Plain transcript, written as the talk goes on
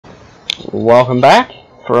Welcome back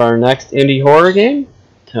for our next indie horror game.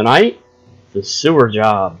 Tonight, The Sewer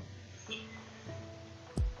Job.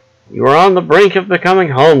 You were on the brink of becoming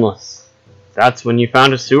homeless. That's when you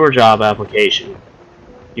found a sewer job application.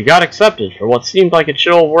 You got accepted for what seemed like a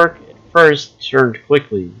chill work at first turned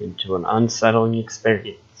quickly into an unsettling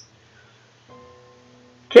experience.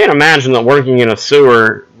 Can't imagine that working in a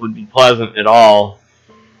sewer would be pleasant at all.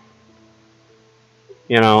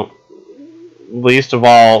 You know, least of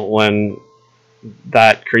all when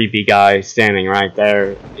that creepy guy standing right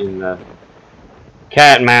there in the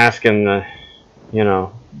cat mask and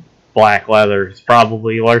the, black leather is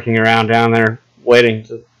probably lurking around down there waiting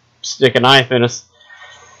to stick a knife in us.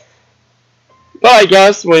 But I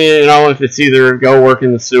guess, if it's either go work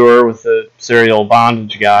in the sewer with the serial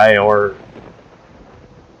bondage guy or,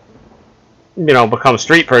 become a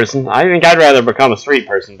street person, I think I'd rather become a street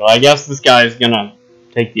person, but I guess this guy is gonna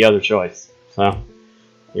take the other choice. So,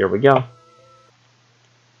 here we go.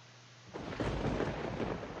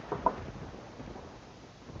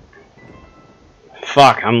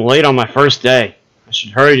 Fuck, I'm late on my first day. I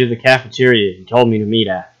should hurry to the cafeteria he told me to meet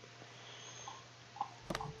at.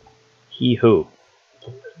 He who?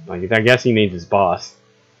 I guess he means his boss.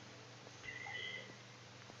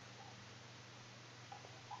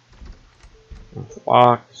 That's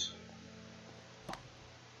locked.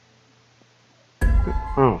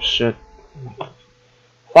 Oh shit.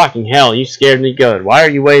 Fucking hell, you scared me good. Why are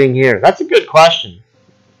you waiting here? That's a good question.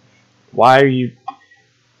 Why are you...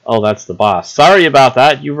 Oh, that's the boss. Sorry about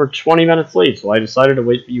that. You were 20 minutes late, so I decided to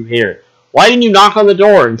wait for you here. Why didn't you knock on the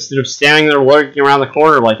door instead of standing there lurking around the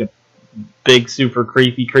corner like a big, super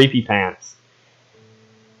creepy pants?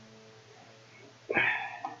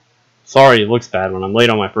 Sorry, it looks bad when I'm late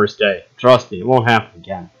on my first day. Trust me, it won't happen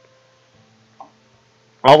again.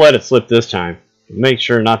 I'll let it slip this time. Make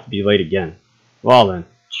sure not to be late again. Well then,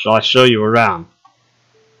 shall I show you around?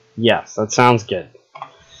 Yes, that sounds good.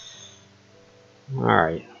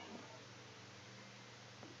 Alright.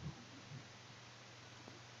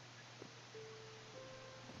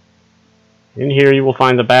 In here you will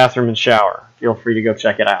find the bathroom and shower. Feel free to go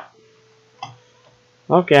check it out.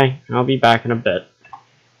 Okay, I'll be back in a bit.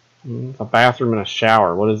 A bathroom and a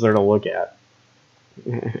shower. What is there to look at?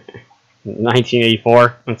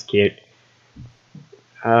 1984? That's cute.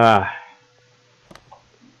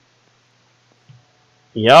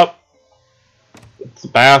 Yep. It's a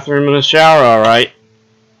bathroom and a shower, alright.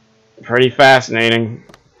 Pretty fascinating.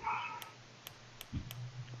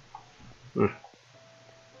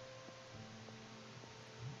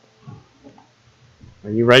 Are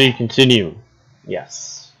you ready to continue?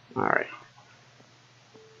 Yes. Alright.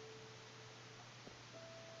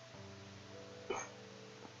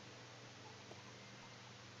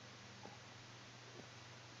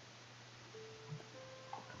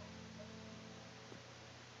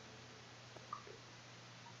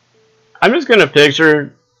 I'm just gonna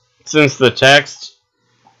picture, since the text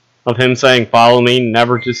of him saying follow me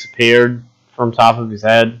never disappeared from top of his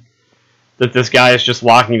head, that this guy is just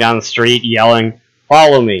walking down the street yelling,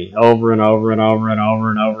 follow me, over and over and over and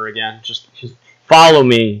over and over again. Just follow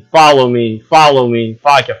me, follow me, follow me,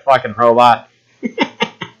 like a fucking robot.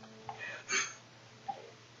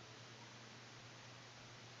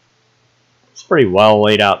 It's pretty well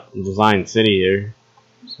laid out designed city here.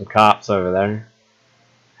 Some cops over there,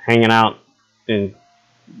 hanging out in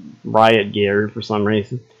riot gear for some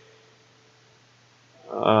reason.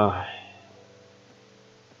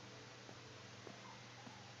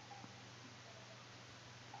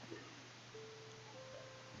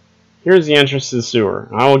 Here's the entrance to the sewer.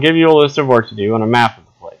 I will give you a list of work to do and a map of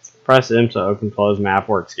the place. Press M to open close map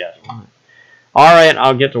work schedule. Alright,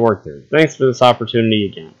 I'll get to work there. Thanks for this opportunity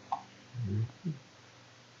again.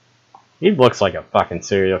 He looks like a fucking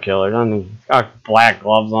serial killer, doesn't he? He's got black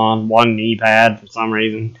gloves on, one knee pad for some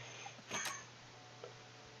reason.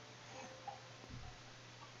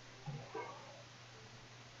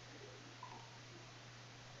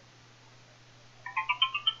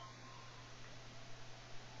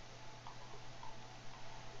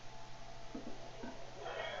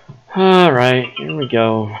 Alright, here we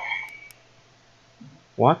go.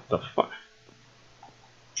 What the fuck?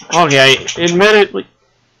 Okay, admittedly...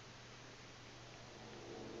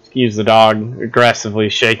 Excuse the dog aggressively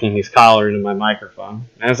shaking his collar into my microphone.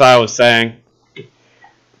 As I was saying,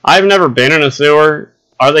 I've never been in a sewer.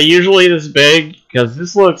 Are they usually this big? Because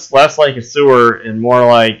this looks less like a sewer and more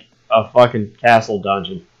like a fucking castle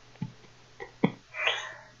dungeon.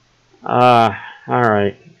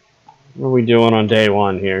 Alright. What are we doing on day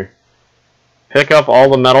one here? Pick up all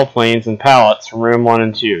the metal planes and pallets from room 1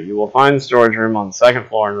 and 2. You will find the storage room on the second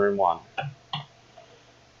floor in room 1.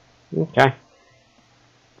 Okay.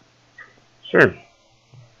 Sure.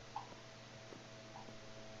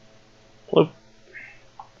 Bloop.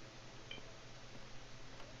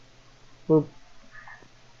 Boop.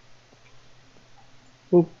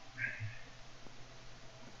 Boop.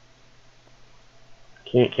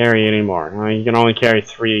 Can't carry anymore. Well, you can only carry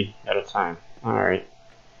 3 at a time. Alright.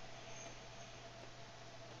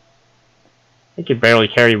 I could barely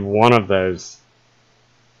carry one of those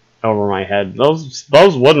over my head. Those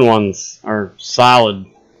wooden ones are solid.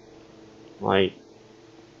 Like,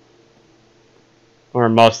 or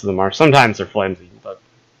most of them are. Sometimes they're flimsy, but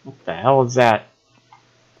what the hell is that?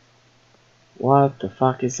 What the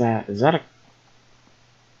fuck is that? Is that a...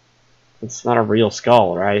 It's not a real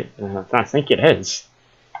skull, right? I think it is.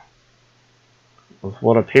 With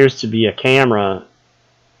what appears to be a camera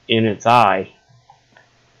in its eye.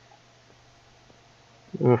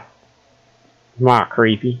 Not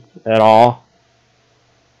creepy at all.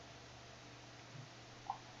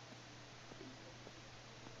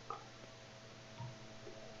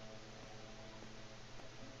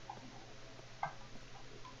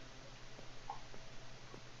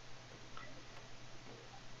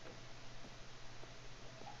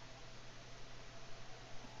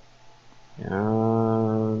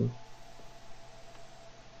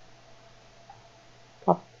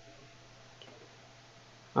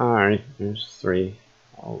 Alright, there's 3.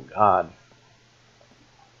 Oh god.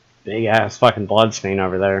 Big ass fucking blood stain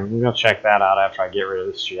over there. I'm gonna check that out after I get rid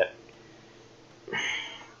of this shit.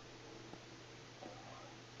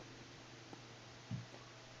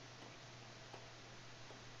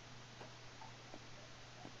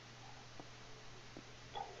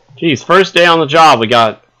 Jeez, first day on the job, we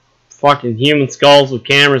got fucking human skulls with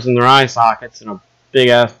cameras in their eye sockets and a big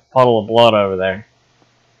ass puddle of blood over there.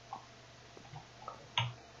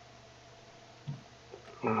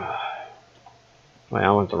 Wait,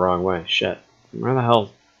 I went the wrong way. Shit. Where the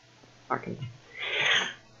hell? Fucking.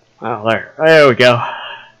 Oh, there. There we go.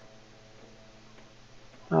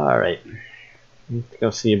 Alright. Let's go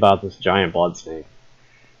see about this giant blood stain.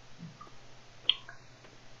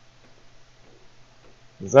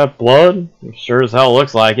 Is that blood? It sure as hell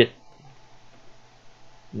looks like it.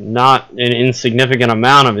 Not an insignificant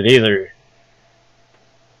amount of it either.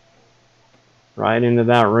 Right into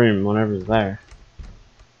that room, whatever's there.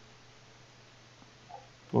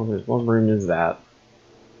 What room is that?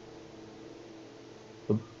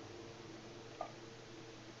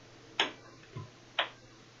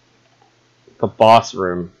 The boss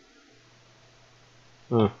room.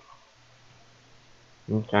 Huh.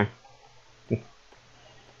 Okay.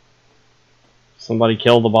 Somebody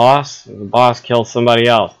killed the boss, and the boss killed somebody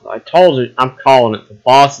else. I told you, I'm calling it. The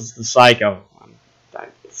boss is the psycho. I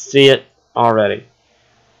see it already.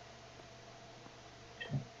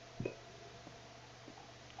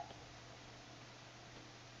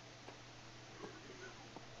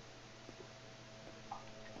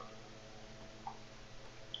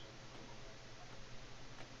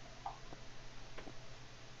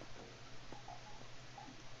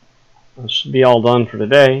 That should be all done for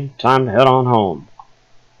today. Time to head on home.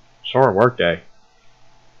 Short work day.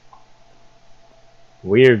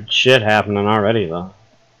 Weird shit happening already, though.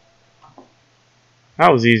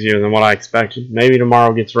 That was easier than what I expected. Maybe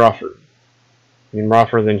tomorrow gets rougher. I mean,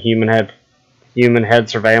 rougher than human head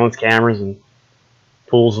surveillance cameras and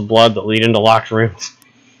pools of blood that lead into locked rooms.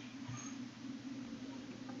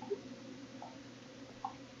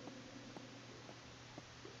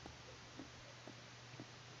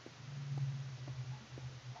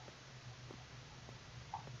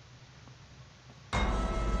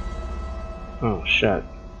 Oh shit.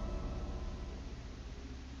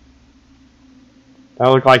 That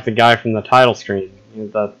looked like the guy from the title screen. He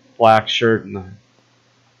had that black shirt and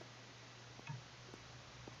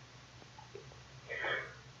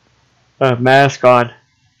the mask on.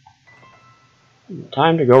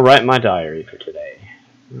 Time to go write my diary for today.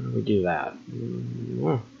 How do we do that?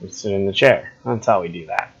 Oh, we sit in the chair. That's how we do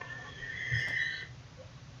that.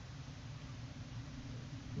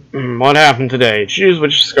 What happened today? Choose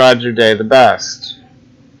which describes your day the best.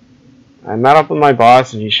 I met up with my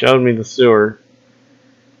boss and he showed me the sewer.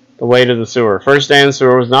 The way to the sewer. First day in the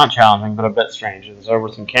sewer was not challenging, but a bit strange. There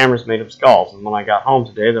were some cameras made of skulls, and when I got home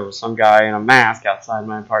today, there was some guy in a mask outside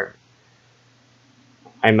my apartment.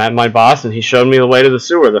 I met my boss and he showed me the way to the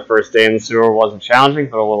sewer. The first day in the sewer wasn't challenging,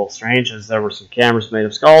 but a little strange, as there were some cameras made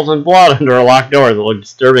of skulls and blood under a locked door that looked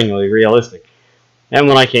disturbingly realistic. And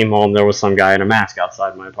when I came home, there was some guy in a mask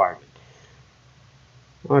outside my apartment.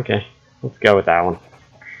 Okay, let's go with that one.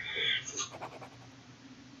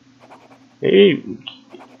 Hey,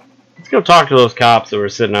 let's go talk to those cops that were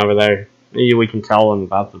sitting over there. Maybe we can tell them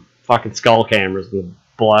about the fucking skull cameras with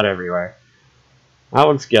blood everywhere. That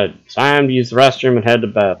looks good. It's time to use the restroom and head to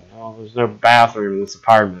bed. Well, there's no bathroom in this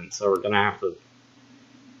apartment, so we're gonna have to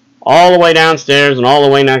all the way downstairs and all the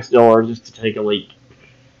way next door just to take a leak.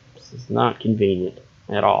 This is not convenient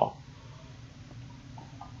at all.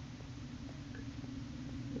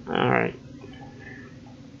 Alright.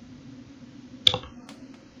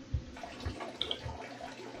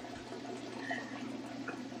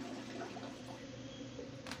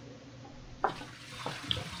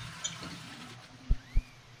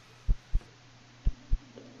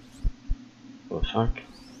 What the fuck?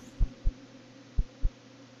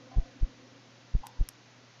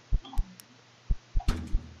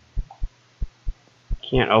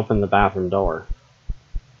 Can't open the bathroom door.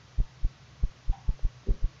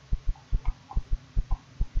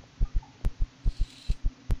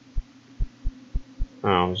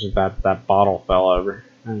 Oh, it's just that bottle fell over.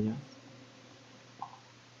 Oh, yeah.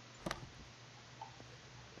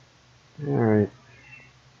 Alright.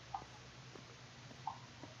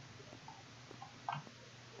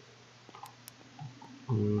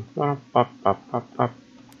 Up.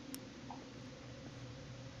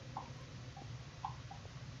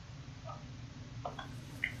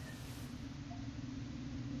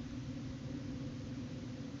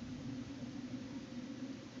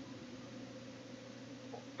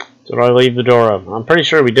 Did I leave the door open? I'm pretty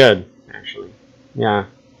sure we did, actually. Yeah.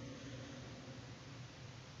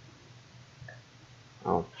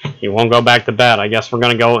 Oh, he won't go back to bed. I guess we're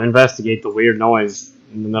gonna go investigate the weird noise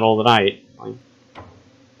in the middle of the night. Like,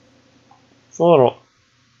 it's a little...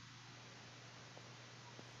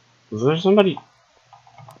 Was there somebody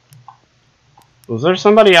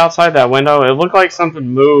outside that window? It looked like something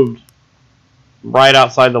moved right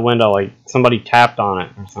outside the window, like somebody tapped on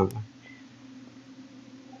it or something.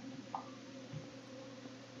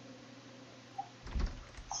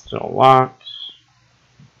 Still locked.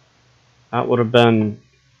 That would have been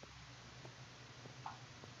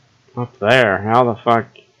up there. How the fuck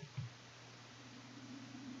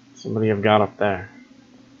somebody have got up there?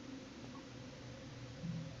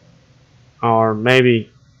 Or maybe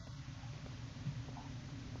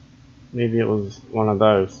it was one of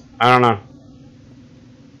those. I don't know.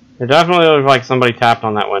 It definitely looked like somebody tapped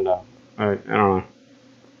on that window. I don't know.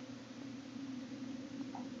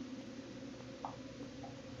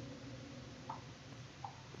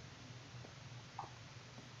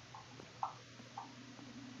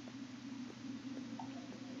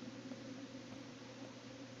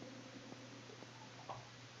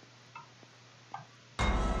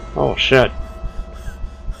 Oh shit.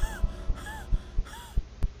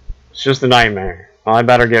 It's just a nightmare. Well, I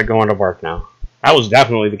better get going to work now. That was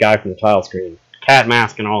definitely the guy from the tile screen. Cat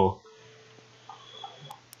mask and all.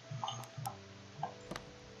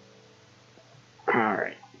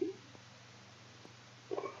 Alright.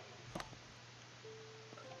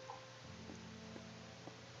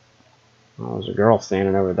 Oh, there's a girl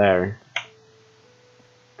standing over there.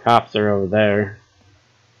 Cops are over there.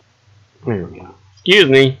 There we go. Excuse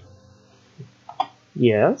me.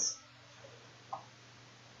 Yes?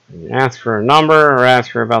 Ask for a number or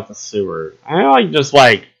ask her about the sewer. I like just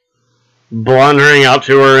like blundering up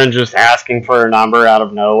to her and just asking for a number out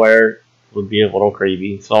of nowhere would be a little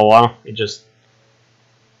creepy. So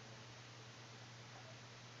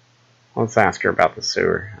let's ask her about the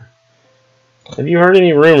sewer. Have you heard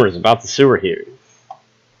any rumors about the sewer here?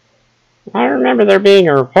 I remember there being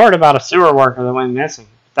a report about a sewer worker that went missing.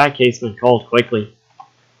 That case went cold quickly.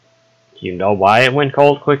 Do you know why it went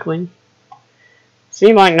cold quickly?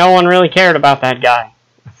 Seemed like no one really cared about that guy.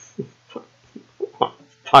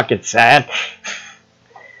 Fucking sad.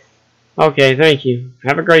 Okay, thank you.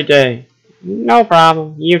 Have a great day. No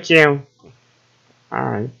problem. You too.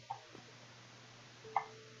 Alright.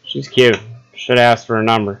 She's cute. Should ask for a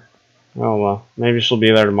number. Oh well. Maybe she'll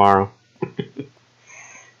be there tomorrow.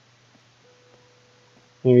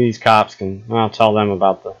 Maybe these cops can... I'll tell them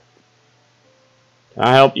about the... Can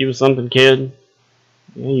I help you with something, kid?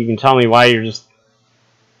 Yeah, you can tell me why you're just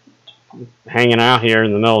hanging out here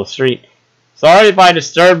in the middle of the street. Sorry if I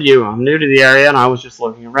disturbed you. I'm new to the area and I was just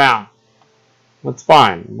looking around. That's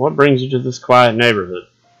fine. What brings you to this quiet neighborhood?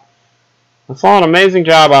 I saw an amazing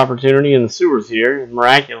job opportunity in the sewers here and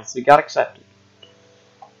miraculously got accepted.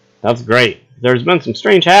 That's great. There's been some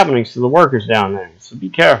strange happenings to the workers down there, so be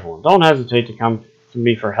careful and don't hesitate to come to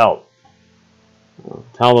me for help.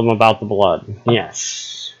 Tell them about the blood.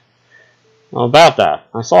 Yes. Well, about that,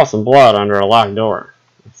 I saw some blood under a locked door.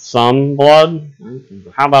 Some blood?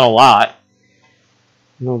 How about a lot?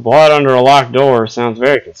 No, blood under a locked door sounds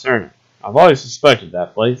very concerning. I've always suspected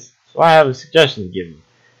that place, so I have a suggestion to give you.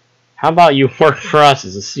 How about you work for us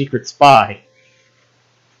as a secret spy?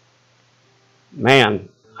 Man,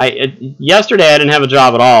 yesterday I didn't have a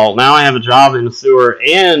job at all. Now I have a job in the sewer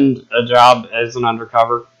and a job as an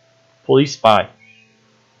undercover police spy.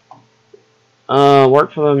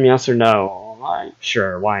 Work for them, yes or no?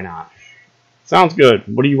 Sure, why not? Sounds good.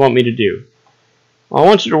 What do you want me to do? I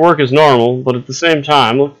want you to work as normal, but at the same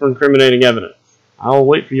time, look for incriminating evidence. I'll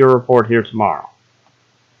wait for your report here tomorrow.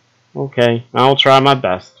 Okay, I'll try my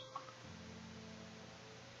best.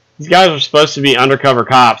 These guys are supposed to be undercover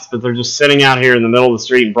cops, but they're just sitting out here in the middle of the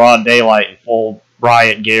street in broad daylight in full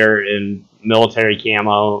riot gear and military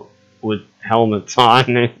camo with helmets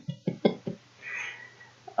on.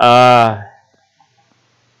 At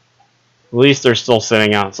least they're still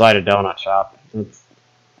sitting outside a donut shop. It's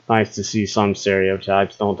nice to see some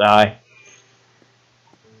stereotypes don't die.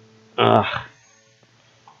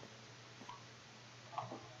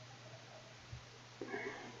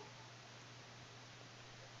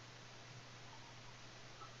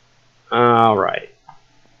 Alright.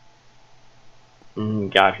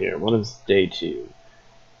 Got here. What is day 2?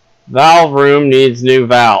 Valve room needs new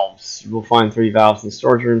valves. You will find 3 valves in the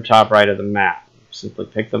storage room, top right of the map. Simply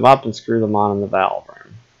pick them up and screw them on in the valve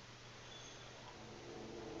room.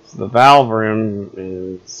 So the valve room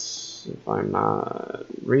is, if I'm not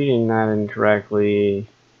reading that incorrectly,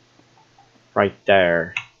 right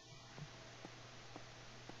there.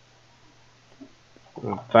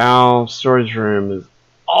 The valve storage room is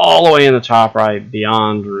all the way in the top right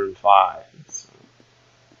beyond room 5. So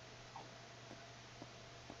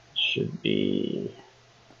should be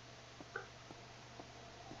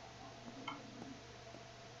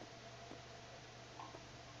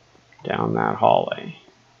down that hallway.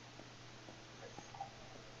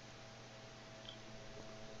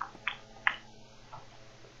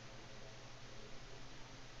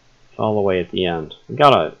 It's all the way at the end. We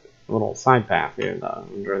got a little side path here though.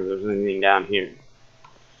 I wonder if there's anything down here.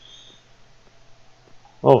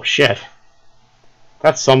 Oh shit.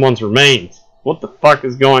 That's someone's remains. What the fuck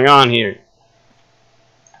is going on here?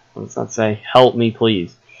 What does that say? Help me,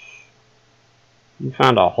 please. You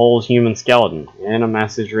found a whole human skeleton and a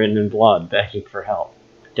message written in blood begging for help.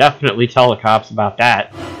 Definitely tell the cops about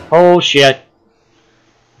that. Oh shit.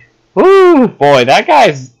 Woo! Boy, that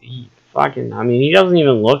guy's fucking... I mean, he doesn't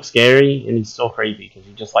even look scary, and he's still creepy, because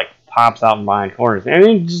he just, like, pops out from behind corners. And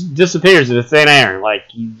then he just disappears into thin air, like,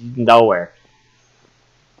 he's nowhere.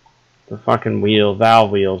 The fucking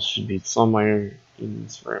valve wheels should be somewhere in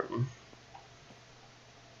this room.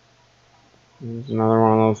 There's another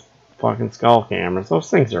one of those fucking skull cameras. Those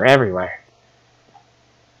things are everywhere.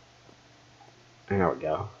 There we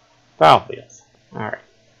go. Valve wheels. Alright.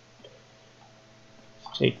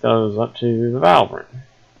 Let's take those up to the valve room.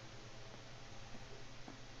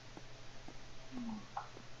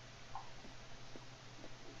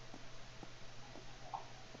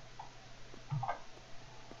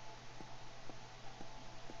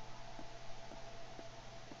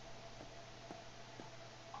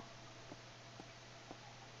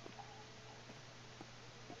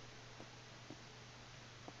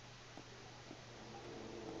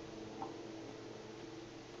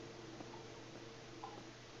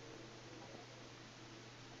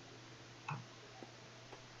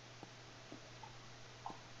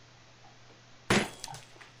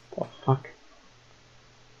 What the fuck?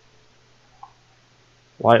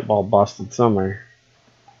 Light bulb busted somewhere.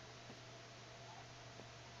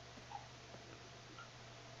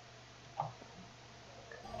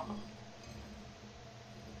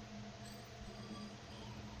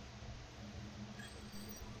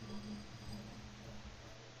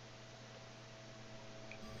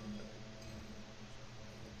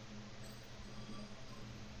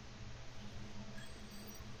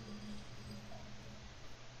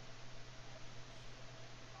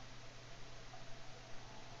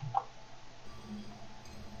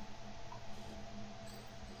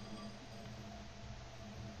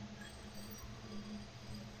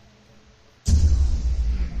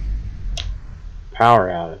 Power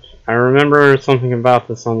outage. I remember something about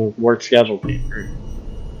this on the work schedule paper.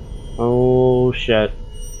 Oh shit.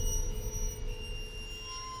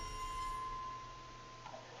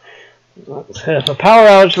 If a power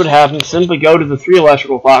outage would happen, simply go to the 3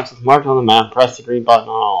 electrical boxes marked on the map, press the green button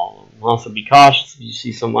on all of them. Also be cautious if you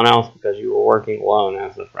see someone else because you are working alone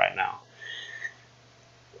as of right now.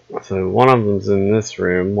 So one of them's in this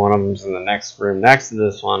room, one of them's in the next room next to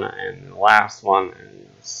this one, and the last one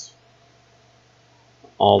is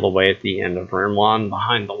all the way at the end of room 1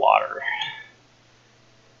 behind the water.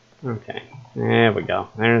 Okay, there we go.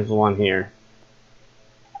 There's the one here.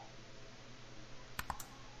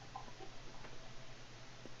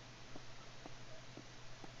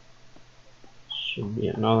 Should be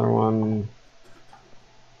another one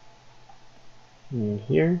in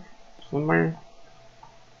here somewhere.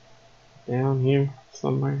 Down here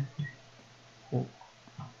somewhere. Yep.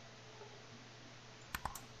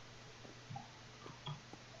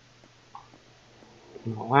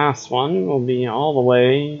 And the last one will be all the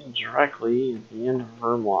way directly at the end of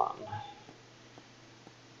room 1.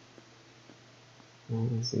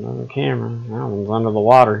 There's another camera. That one's under the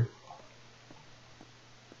water.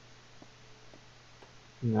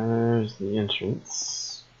 And there's the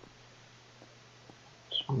entrance.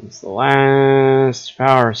 Which means the last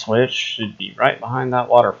power switch should be right behind that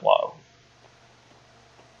water flow.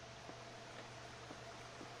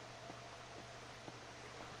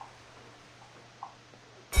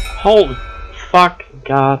 Holy fuck,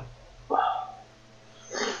 God.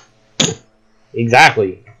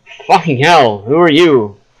 Exactly. Fucking hell, who are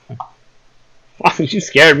you? Fuck, you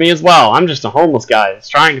scared me as well. I'm just a homeless guy that's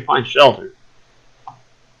trying to find shelter.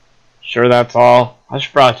 Sure that's all? I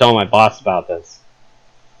should probably tell my boss about this.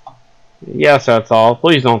 Yes, that's all.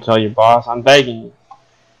 Please don't tell your boss. I'm begging you.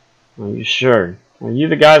 Are you sure? Are you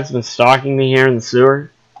the guy that's been stalking me here in the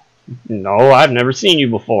sewer? No, I've never seen you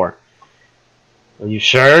before. Are you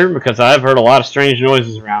sure? Because I've heard a lot of strange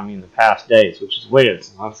noises around me in the past days, which is weird.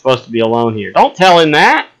 So I'm supposed to be alone here. Don't tell him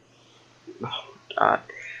that! Oh,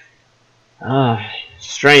 God.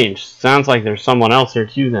 Strange. Sounds like there's someone else here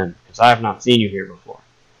too then, because I have not seen you here before.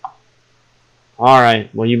 Alright,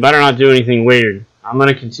 well you better not do anything weird. I'm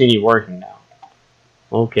going to continue working now.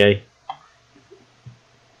 Okay.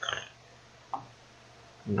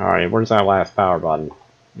 Alright, where's that last power button?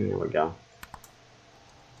 There we go.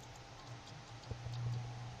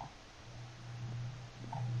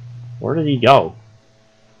 Where did he go?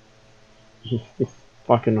 This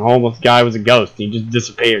fucking homeless guy was a ghost. He just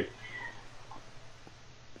disappeared.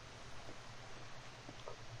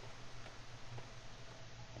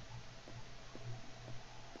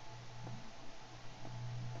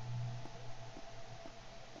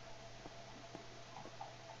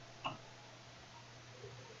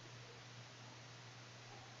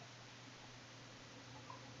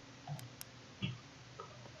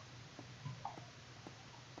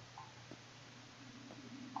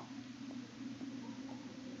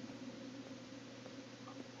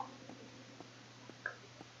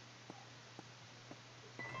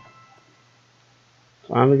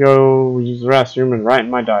 Time to go use the restroom and write in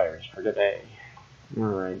my diaries for today.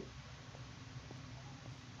 Alright.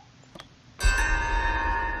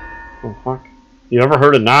 Oh fuck. You ever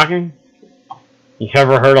heard of knocking? You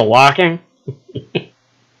ever heard of locking?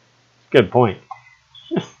 Good point.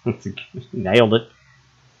 Nailed it.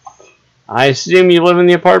 I assume you live in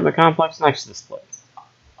the apartment complex next to this place.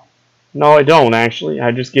 No, I don't actually.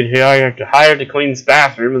 I just get hired to clean this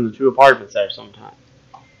bathroom and the 2 apartments there sometimes.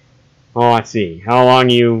 Oh, I see. How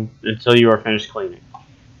long until you are finished cleaning?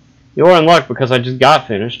 You're in luck because I just got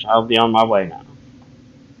finished. I'll be on my way now.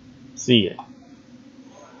 See ya.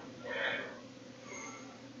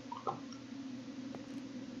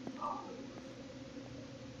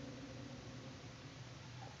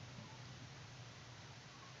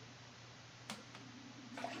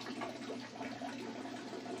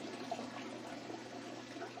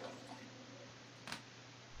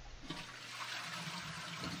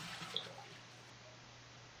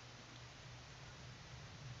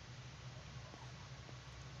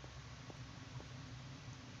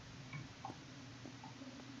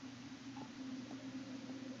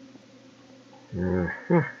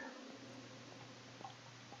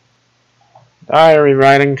 Diary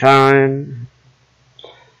writing time.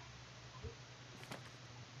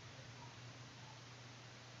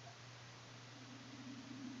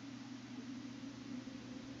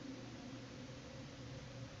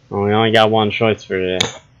 Well, we only got one choice for today.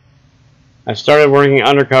 I started working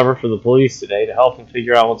undercover for the police today to help them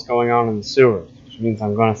figure out what's going on in the sewers, which means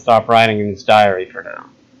I'm going to stop writing in this diary for now.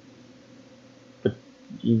 But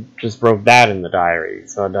you just wrote that in the diary,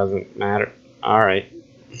 so it doesn't matter. Alright.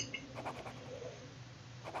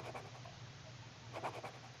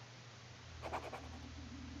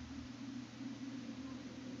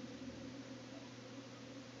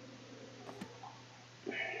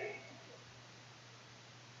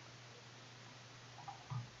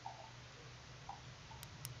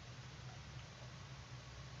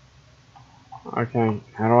 Okay,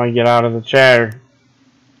 how do I get out of the chair?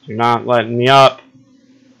 You're not letting me up.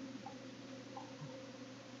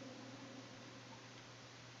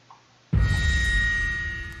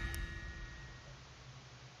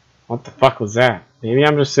 What the fuck was that? Maybe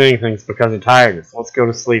I'm just seeing things because of tiredness. Let's go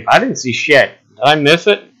to sleep. I didn't see shit. Did I miss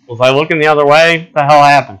it? Was I looking the other way? What the hell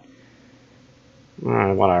happened?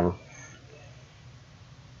 Alright, whatever.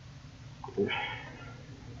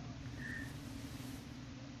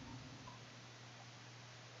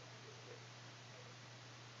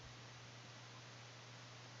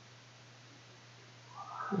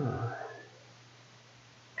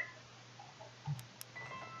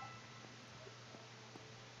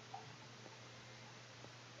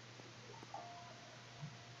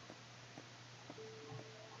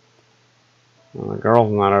 Well, the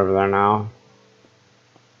girl's not over there now.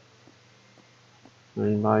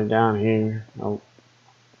 Anybody down here? Nope.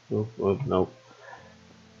 Nope, nope, nope.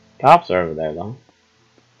 Cops are over there, though.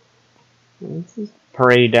 Let's just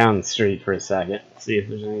parade down the street for a second. See if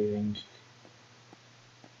there's anything.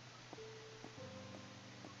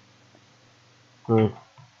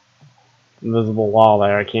 Invisible wall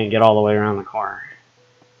there. I can't get all the way around the corner.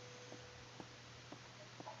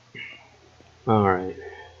 Alright.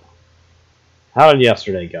 How did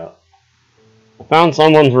yesterday go? I found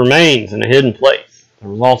someone's remains in a hidden place. There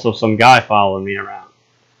was also some guy following me around.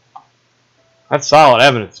 That's solid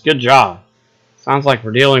evidence. Good job. Sounds like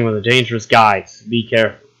we're dealing with a dangerous guy, so be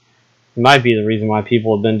careful. He might be the reason why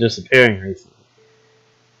people have been disappearing recently.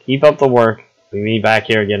 Keep up the work. We meet back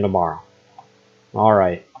here again tomorrow.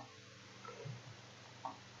 Alright.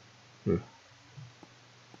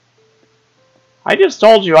 I just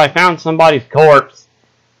told you I found somebody's corpse.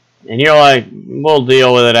 And you're like, we'll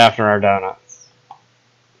deal with it after our donuts.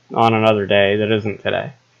 On another day that isn't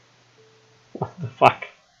today. What the fuck?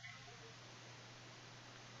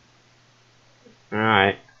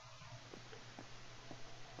 Alright.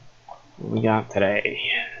 What we got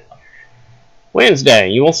today? Wednesday.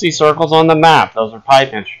 You will see circles on the map. Those are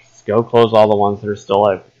pipe entrances. Go close all the ones that are still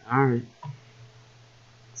open. Alright.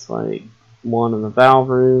 It's like 1 in the valve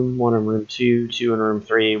room, 1 in room 2, 2 in room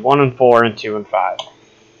 3, 1 in 4, and 2 in 5.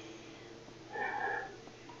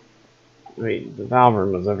 Wait, the valve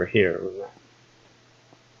room was over here, wasn't it?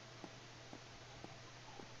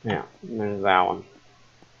 Yeah, there's that one.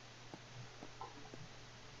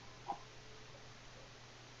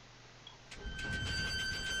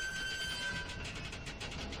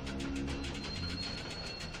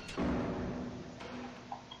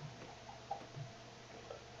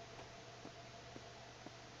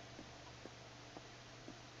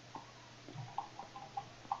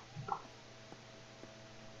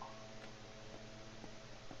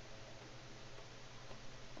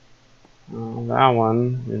 That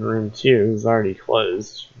one in room 2 is already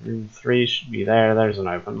closed. Room 3 should be there. There's an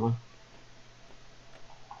open one.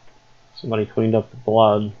 Somebody cleaned up the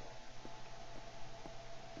blood.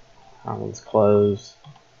 That one's closed.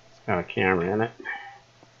 It's got a camera in it.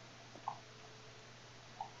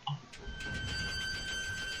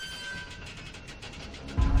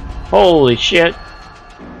 Holy shit!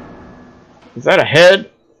 Is that a head?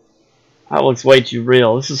 That looks way too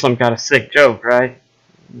real. This is some kind of sick joke, right?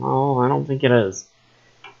 No, I don't think it is.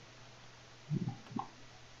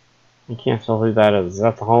 I can't tell who that is. Is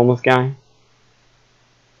that the homeless guy?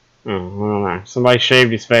 Oh, I don't know. Somebody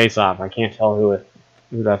shaved his face off. I can't tell who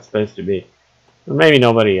that's supposed to be. Or maybe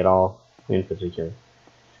nobody at all in particular.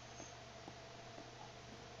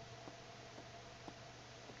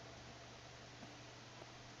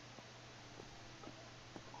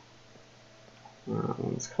 That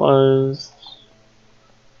one's closed.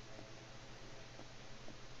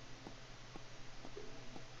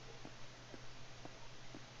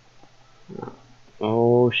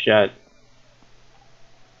 Oh shit.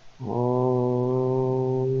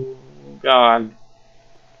 Oh god.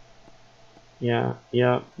 Yeah.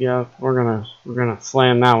 We're gonna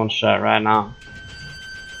slam that one shut right now.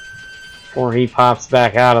 Before he pops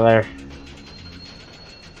back out of there.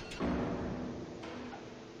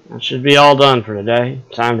 That should be all done for today.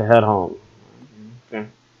 Time to head home. Okay.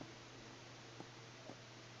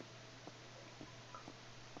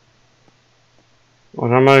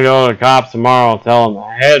 Well, I'm gonna go to the cops tomorrow and tell them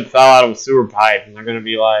my head fell out of a sewer pipe, and they're gonna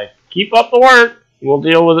be like, keep up the work, we'll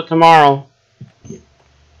deal with it tomorrow.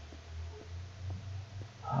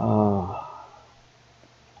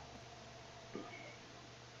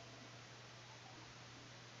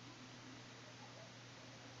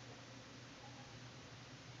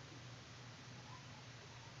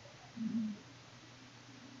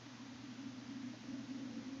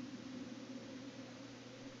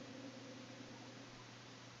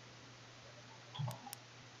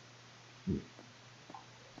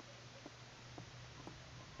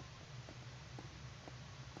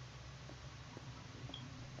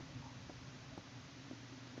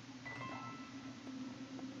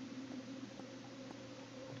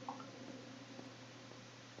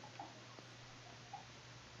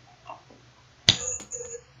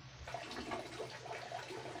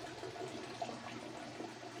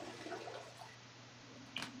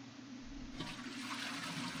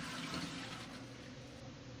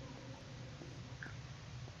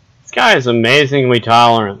 guy is amazingly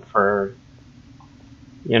tolerant for,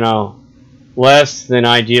 you know, less than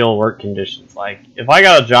ideal work conditions. Like, if I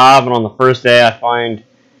got a job and on the first day I find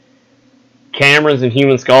cameras and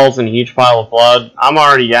human skulls and a huge pile of blood, I'm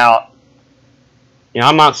already out. You know,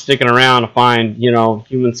 I'm not sticking around to find, you know,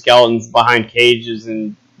 human skeletons behind cages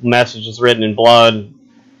and messages written in blood,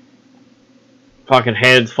 fucking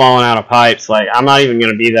heads falling out of pipes. Like, I'm not even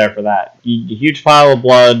going to be there for that. A huge pile of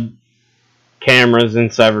blood, cameras,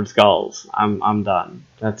 and severed skulls. I'm done.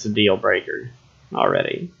 That's a deal breaker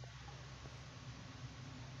already.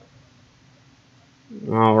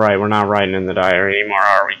 Alright, we're not writing in the diary anymore,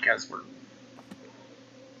 are we? Because we're...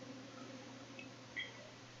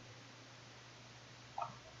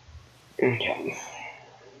 Okay.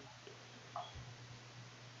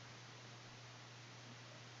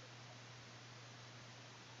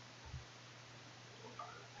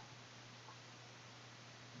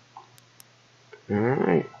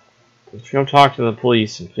 Alright. Let's go talk to the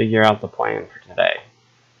police and figure out the plan for today.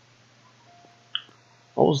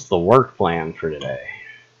 What was the work plan for today?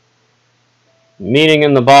 Meeting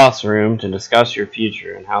in the boss room to discuss your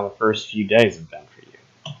future and how the first few days have been for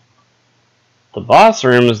you. The boss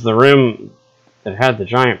room is the room that had the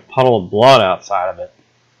giant puddle of blood outside of it.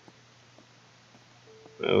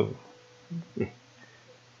 Oh.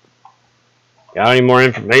 Got any more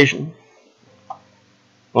information?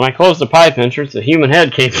 When I closed the pipe entrance, a human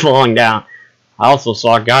head came falling down. I also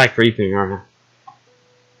saw a guy creeping around.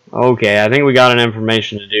 Okay, I think we got enough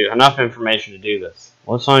information to do this.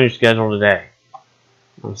 What's on your schedule today?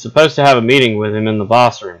 I'm supposed to have a meeting with him in the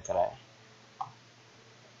boss room today.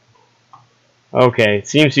 Okay, it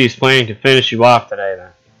seems he's planning to finish you off today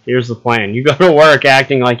then. Here's the plan. You go to work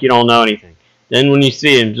acting like you don't know anything. Then when you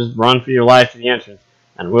see him, just run for your life to the entrance,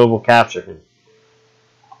 and we will capture him.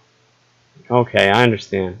 Okay, I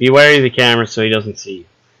understand. Be wary of the camera so he doesn't see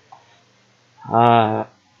you.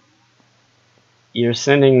 You're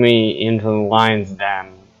sending me into the lion's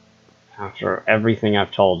den after everything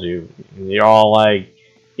I've told you. You're all like,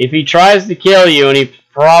 if he tries to kill you, and he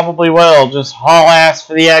probably will, just haul ass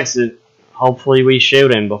for the exit. Hopefully we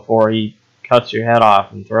shoot him before he cuts your head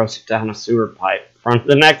off and throws it down a sewer pipe in front of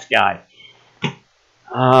the next guy.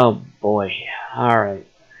 Oh boy. Alright.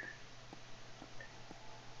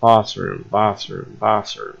 Boss room, boss room,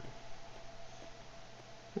 boss room.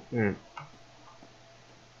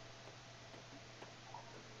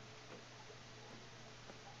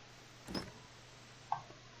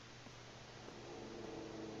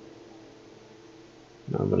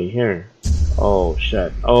 Nobody here. Oh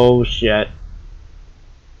shit. Oh shit.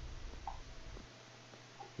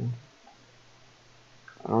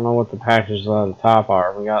 I don't know what the packages on the top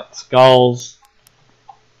are. We got skulls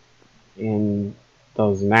and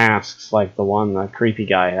those masks like the one the creepy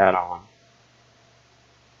guy had on.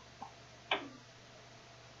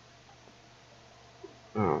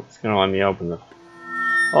 Oh, it's gonna let me open the...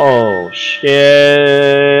 Oh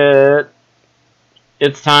shit.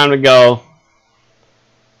 It's time to go.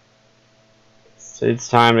 It's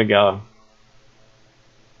time to go.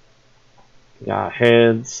 Got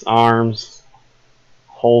heads, arms,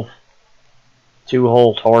 two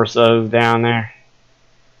whole torsos down there.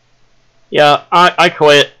 Yeah, I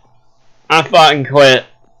quit. I fucking quit.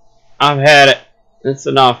 I've had it. It's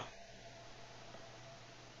enough.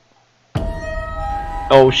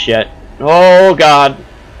 Oh shit. Oh god.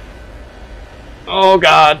 Oh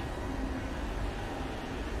god.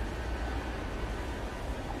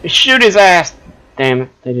 Shoot his ass. Damn it,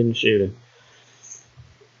 they didn't shoot him.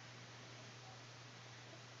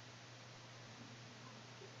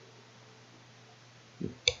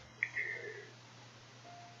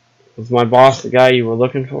 Was my boss the guy you were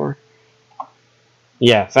looking for?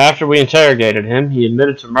 Yes, after we interrogated him, he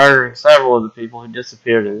admitted to murdering several of the people who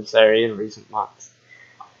disappeared in this area in recent months.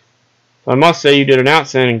 So I must say you did an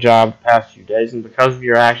outstanding job the past few days, and because of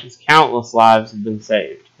your actions, countless lives have been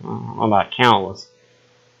saved. I don't know about countless.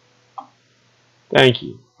 Thank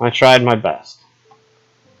you. I tried my best.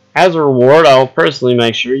 As a reward, I will personally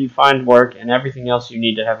make sure you find work and everything else you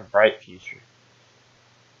need to have a bright future.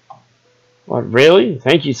 What, really?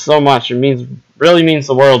 Thank you so much. It really means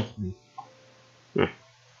the world to me.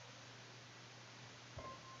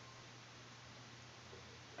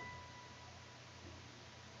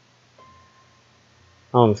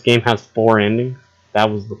 Oh, this game has 4 endings? That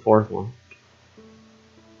was the 4th one.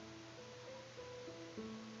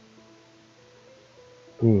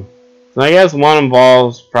 So I guess one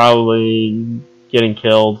involves probably getting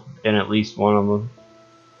killed in at least one of them.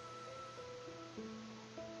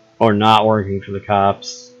 Or not working for the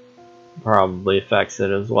cops. Probably affects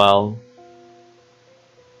it as well.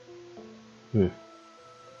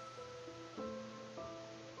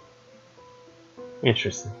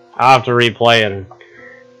 Interesting. I'll have to replay it and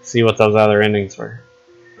see what those other endings were.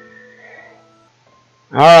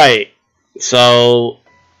 Alright, so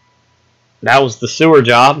that was the sewer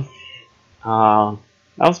job. That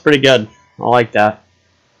was pretty good. I like that.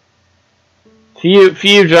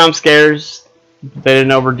 Few jump scares. They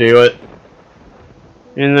didn't overdo it.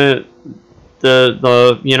 And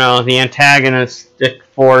the you know, the antagonistic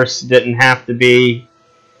force didn't have to be,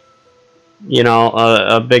 you know,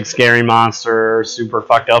 a big scary monster or super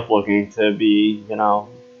fucked up looking to be, you know,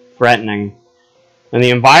 threatening. And the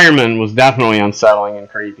environment was definitely unsettling and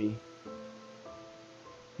creepy.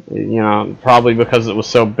 You know, probably because it was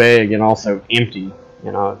so big and also empty.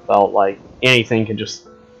 You know, it felt like anything could just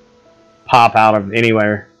pop out of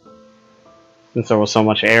anywhere since there was so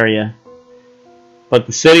much area. But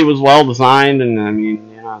the city was well designed, and I mean,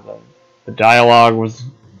 you know, the dialogue was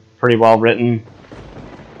pretty well written.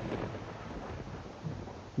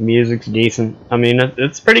 The music's decent. I mean,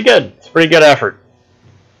 it's pretty good. It's a pretty good effort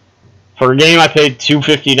for a game I paid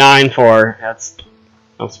 $2.59 for.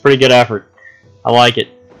 That's pretty good effort. I like it.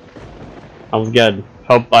 That was good.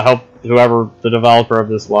 I hope whoever the developer of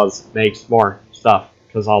this was makes more stuff,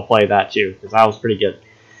 because I'll play that too, because that was pretty good.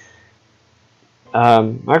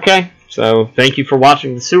 Okay, so thank you for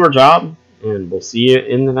watching The Sewer Job, and we'll see you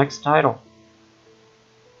in the next title.